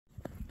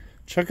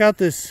Check out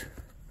this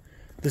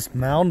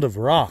mound of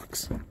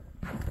rocks.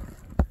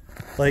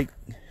 Like,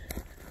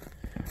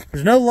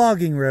 there's no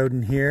logging road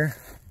in here.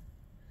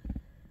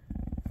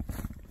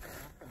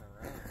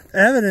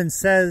 Evidence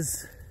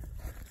says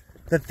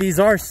that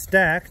these are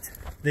stacked.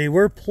 They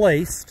were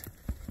placed.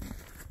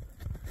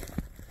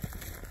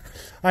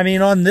 I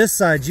mean, on this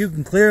side, you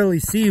can clearly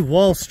see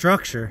wall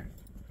structure.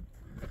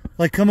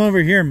 Like, come over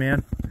here,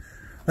 man.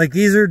 Like,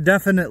 these are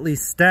definitely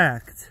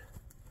stacked.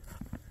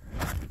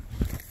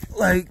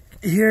 Like,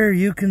 here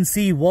you can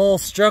see wall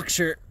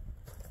structure.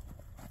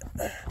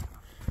 Oh,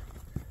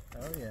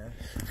 yeah.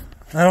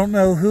 I don't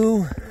know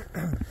who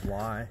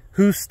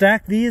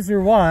stacked these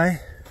or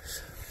why.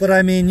 But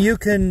I mean, you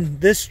can,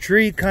 this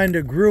tree kind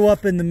of grew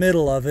up in the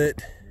middle of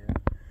it.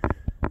 Yeah.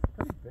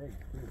 Pretty big,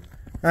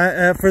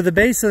 too. For the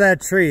base of that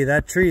tree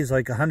is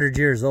like 100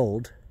 years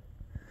old.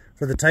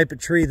 For the type of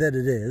tree that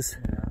it is.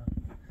 Yeah.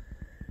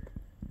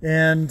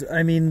 And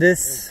I mean,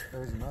 there's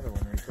another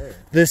one right there.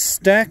 This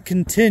stack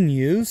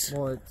continues.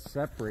 Well, it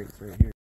separates right here.